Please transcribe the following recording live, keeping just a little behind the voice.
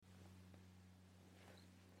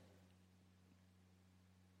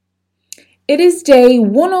It is day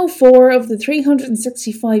 104 of the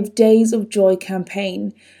 365 Days of Joy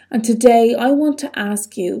campaign, and today I want to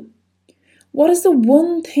ask you, what is the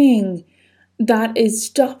one thing that is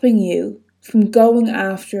stopping you from going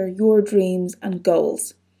after your dreams and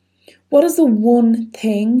goals? What is the one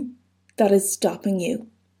thing that is stopping you?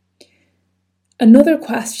 Another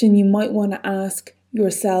question you might want to ask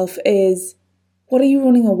yourself is, what are you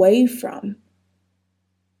running away from?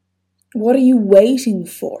 What are you waiting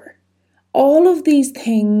for? All of these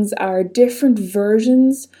things are different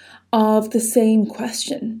versions of the same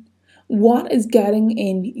question. What is getting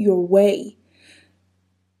in your way?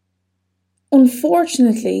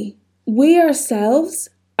 Unfortunately, we ourselves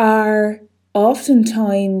are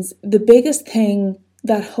oftentimes the biggest thing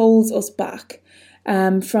that holds us back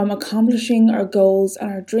from accomplishing our goals and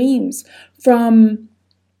our dreams, from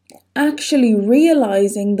actually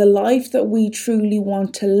realizing the life that we truly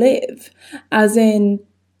want to live, as in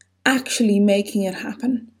actually making it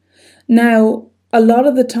happen. Now, a lot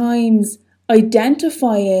of the times,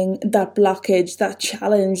 identifying that blockage, that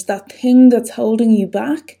challenge, that thing that's holding you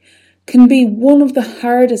back can be one of the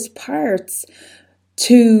hardest parts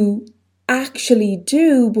to actually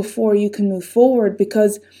do before you can move forward,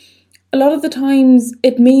 because a lot of the times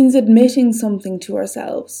it means admitting something to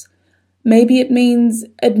ourselves. Maybe it means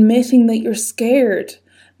admitting that you're scared.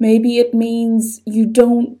 Maybe it means you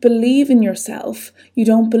don't believe in yourself. You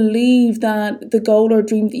don't believe that the goal or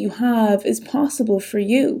dream that you have is possible for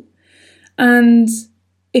you. And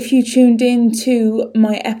if you tuned in to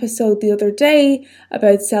my episode the other day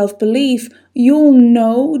about self-belief, you'll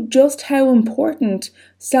know just how important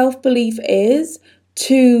self-belief is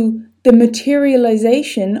to the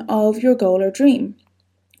materialization of your goal or dream,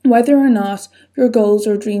 whether or not your goals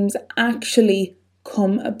or dreams actually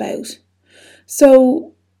come about.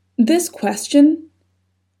 So this question,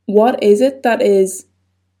 what is it that is,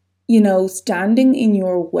 standing in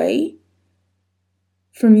your way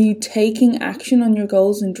from you taking action on your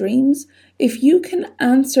goals and dreams? If you can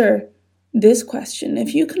answer this question,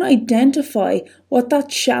 if you can identify what that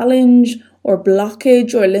challenge or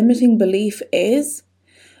blockage or limiting belief is,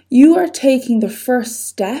 you are taking the first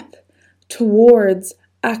step towards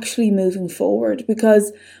actually moving forward,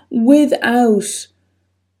 because without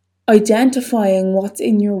identifying what's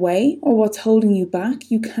in your way or what's holding you back,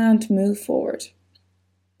 you can't move forward.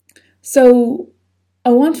 So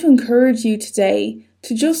I want to encourage you today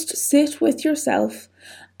to just sit with yourself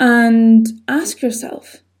and ask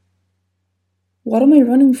yourself, what am I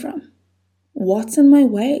running from? What's in my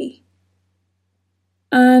way?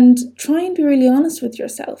 And try and be really honest with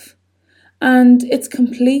yourself. And it's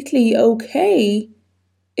completely okay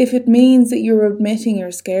if it means that you're admitting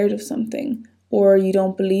you're scared of something, or you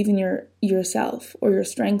don't believe in yourself or your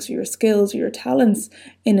strengths or your skills or your talents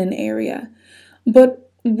in an area. But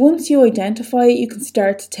once you identify it, you can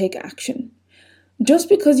start to take action. Just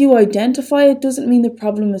because you identify it doesn't mean the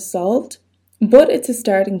problem is solved, but it's a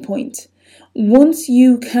starting point. Once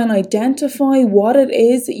you can identify what it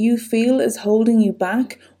is that you feel is holding you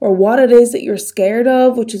back, or what it is that you're scared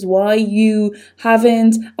of, which is why you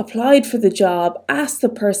haven't applied for the job, asked the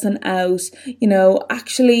person out,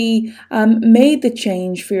 actually made the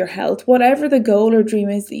change for your health, whatever the goal or dream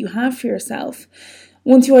is that you have for yourself.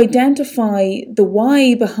 Once you identify the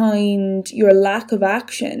why behind your lack of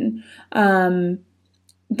action,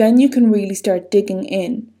 then you can really start digging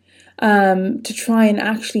in to try and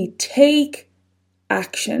actually take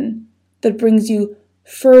action that brings you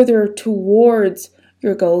further towards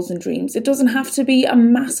your goals and dreams. It doesn't have to be a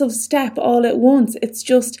massive step all at once. It's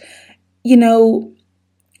just,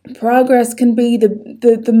 progress can be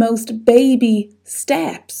the most baby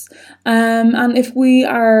steps. And if we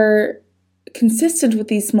are consistent with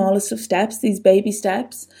these smallest of steps, these baby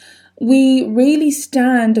steps, we really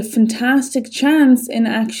stand a fantastic chance in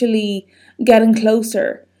actually getting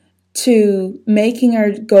closer to making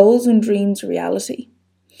our goals and dreams reality.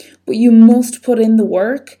 But you must put in the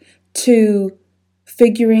work to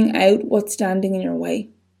figuring out what's standing in your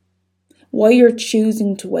way, why you're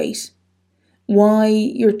choosing to wait, why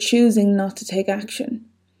you're choosing not to take action.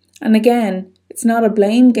 And again, it's not a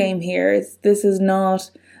blame game here. This is not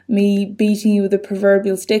me beating you with a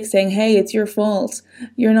proverbial stick saying, hey, it's your fault.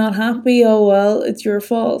 You're not happy, oh well, it's your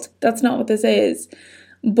fault. That's not what this is.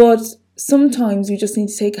 But sometimes we just need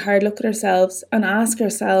to take a hard look at ourselves and ask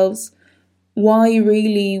ourselves why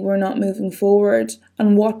really we're not moving forward,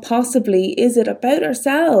 and what possibly is it about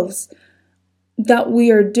ourselves that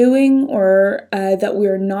we are doing or that we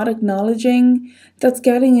are not acknowledging that's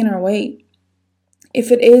getting in our way.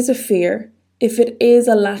 If it is a fear, if it is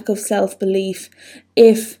a lack of self-belief,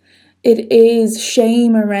 if it is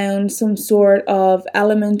shame around some sort of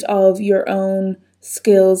element of your own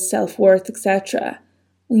skills, self-worth, etc.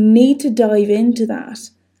 We need to dive into that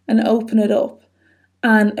and open it up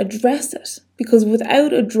and address it, because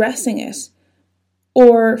without addressing it,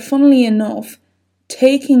 or funnily enough,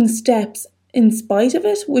 taking steps in spite of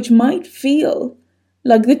it, which might feel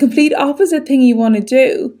like the complete opposite thing you want to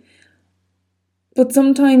do, but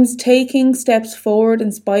sometimes taking steps forward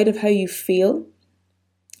in spite of how you feel,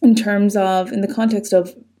 in terms of, in the context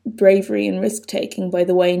of bravery and risk taking, by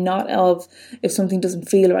the way, not of if something doesn't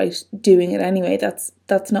feel right, doing it anyway.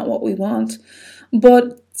 That's not what we want.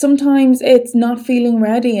 But sometimes it's not feeling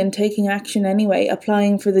ready and taking action anyway,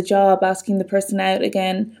 applying for the job, asking the person out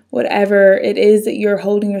again, whatever it is that you're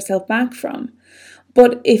holding yourself back from.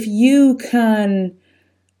 But if you can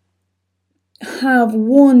have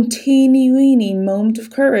one teeny weeny moment of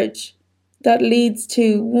courage that leads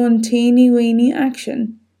to one teeny weeny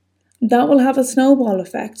action, that will have a snowball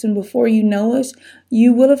effect, and before you know it,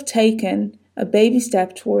 you will have taken a baby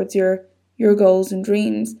step towards your goals and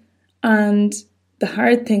dreams. And the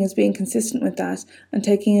hard thing is being consistent with that and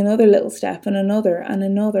taking another little step and another and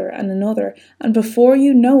another and another. And before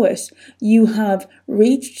you know it, you have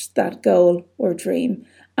reached that goal or dream.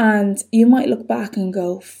 And you might look back and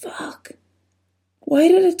go, fuck, why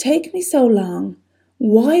did it take me so long?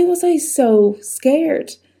 Why was I so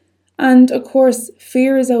scared? And of course,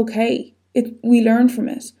 fear is okay. We learn from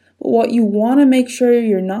it. But what you want to make sure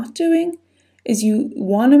you're not doing is you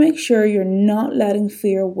want to make sure you're not letting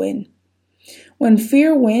fear win. When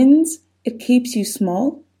fear wins, it keeps you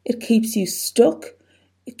small, it keeps you stuck,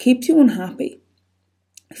 it keeps you unhappy.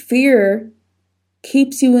 Fear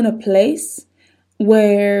keeps you in a place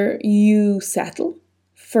where you settle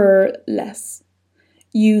for less.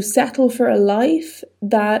 You settle for a life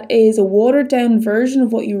that is a watered down version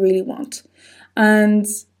of what you really want. And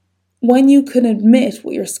when you can admit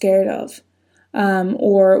what you're scared of,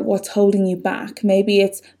 or what's holding you back, maybe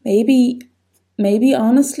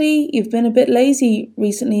honestly you've been a bit lazy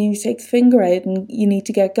recently and you take the finger out and you need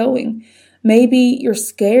to get going. Maybe you're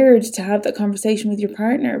scared to have that conversation with your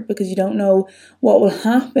partner because you don't know what will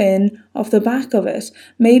happen off the back of it.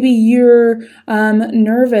 Maybe you're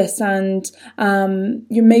nervous and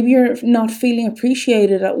you're not feeling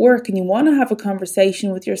appreciated at work and you want to have a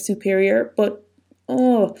conversation with your superior, but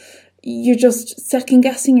you're just second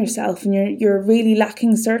guessing yourself and you're really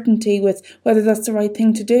lacking certainty with whether that's the right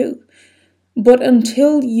thing to do. But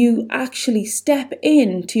until you actually step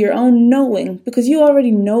into your own knowing, because you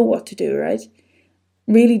already know what to do, right?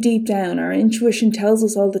 Really deep down, our intuition tells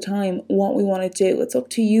us all the time what we want to do. It's up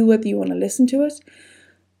to you whether you want to listen to it.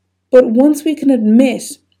 But once we can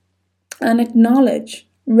admit and acknowledge,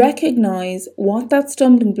 recognize what that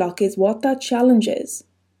stumbling block is, what that challenge is,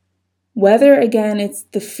 whether again it's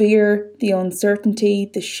the fear, the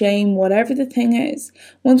uncertainty, the shame, whatever the thing is,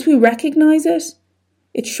 once we recognize it,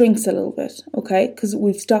 it shrinks a little bit, okay? Because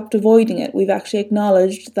we've stopped avoiding it. We've actually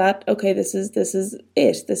acknowledged that, okay, this is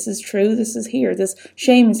it. This is true. This is here. This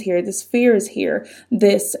shame is here. This fear is here.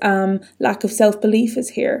 This lack of self-belief is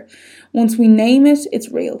here. Once we name it,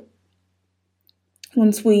 it's real.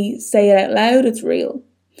 Once we say it out loud, it's real.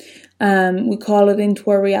 We call it into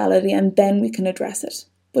our reality and then we can address it.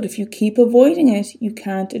 But if you keep avoiding it, you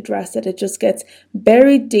can't address it. It just gets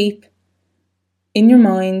buried deep in your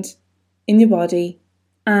mind, in your body,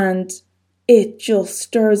 and it just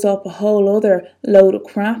stirs up a whole other load of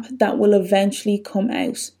crap that will eventually come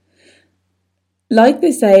out. Like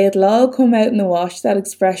they say, it'll all come out in the wash, that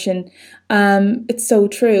expression. It's so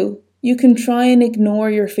true. You can try and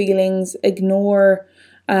ignore your feelings, ignore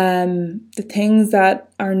the things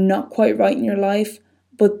that are not quite right in your life,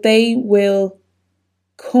 but they will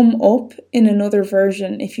come up in another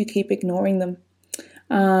version if you keep ignoring them.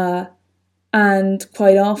 And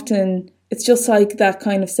quite often, it's just like that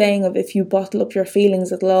kind of saying of if you bottle up your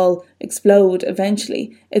feelings, it'll all explode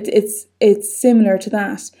eventually. It's similar to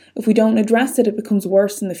that. If we don't address it, it becomes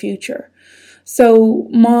worse in the future. So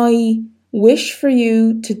my wish for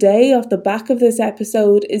you today off the back of this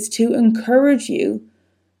episode is to encourage you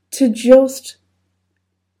to just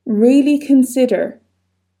really consider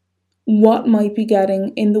what might be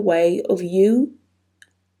getting in the way of you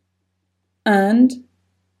and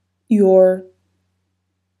your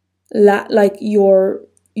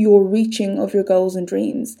reaching of your goals and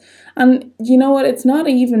dreams. And you know what? It's not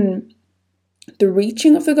even the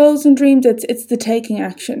reaching of the goals and dreams, it's the taking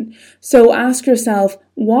action. So ask yourself,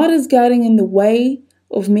 what is getting in the way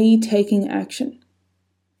of me taking action?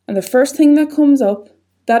 And the first thing that comes up,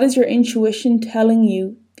 that is your intuition telling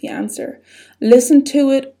you the answer. Listen to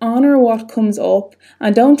it, honour what comes up,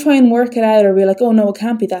 and don't try and work it out or be like, oh no, it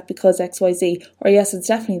can't be that because XYZ, or yes, it's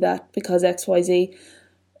definitely that because XYZ.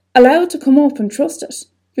 Allow it to come up and trust it,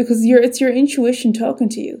 because it's your intuition talking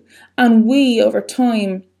to you. And we, over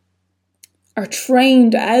time, are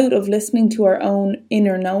trained out of listening to our own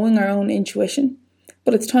inner knowing, our own intuition.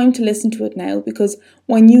 But it's time to listen to it now, because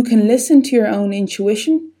when you can listen to your own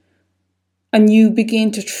intuition and you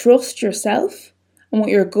begin to trust yourself and what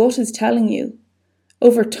your gut is telling you,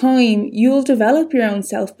 over time you'll develop your own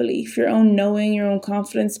self-belief, your own knowing, your own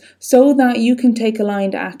confidence, so that you can take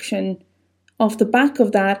aligned action off the back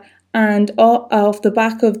of that, and off the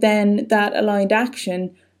back of then that aligned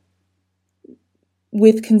action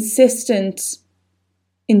with consistent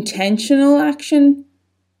intentional action,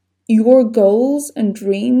 your goals and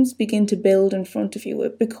dreams begin to build in front of you.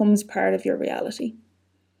 It becomes part of your reality.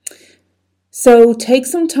 So take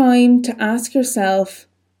some time to ask yourself,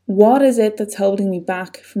 what is it that's holding me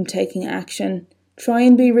back from taking action? Try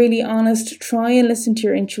and be really honest. Try and listen to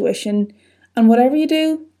your intuition. And whatever you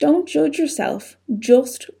do, don't judge yourself.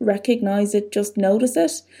 Just recognize it, just notice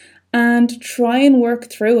it, and try and work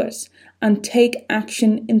through it and take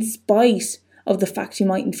action in spite of the fact you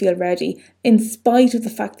mightn't feel ready, in spite of the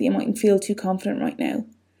fact that you mightn't feel too confident right now.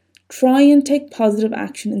 Try and take positive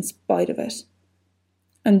action in spite of it.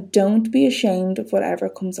 And don't be ashamed of whatever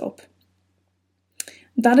comes up.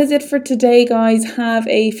 That is it for today, guys. Have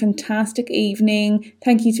a fantastic evening.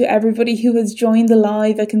 Thank you to everybody who has joined the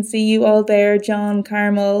live. I can see you all there, John,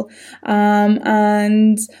 Carmel,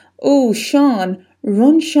 and Sean.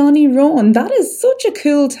 Run, Shawnee, run. That is such a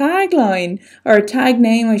cool tagline, or tag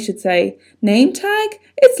name, I should say. Name tag?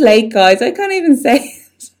 It's late, guys. I can't even say it.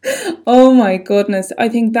 Oh my goodness. I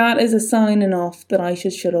think that is a sign enough that I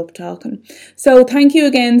should shut up talking. So thank you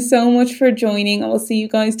again so much for joining. I will see you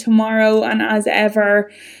guys tomorrow. And as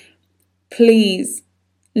ever, please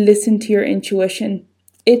listen to your intuition.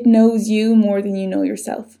 It knows you more than you know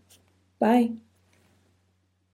yourself. Bye.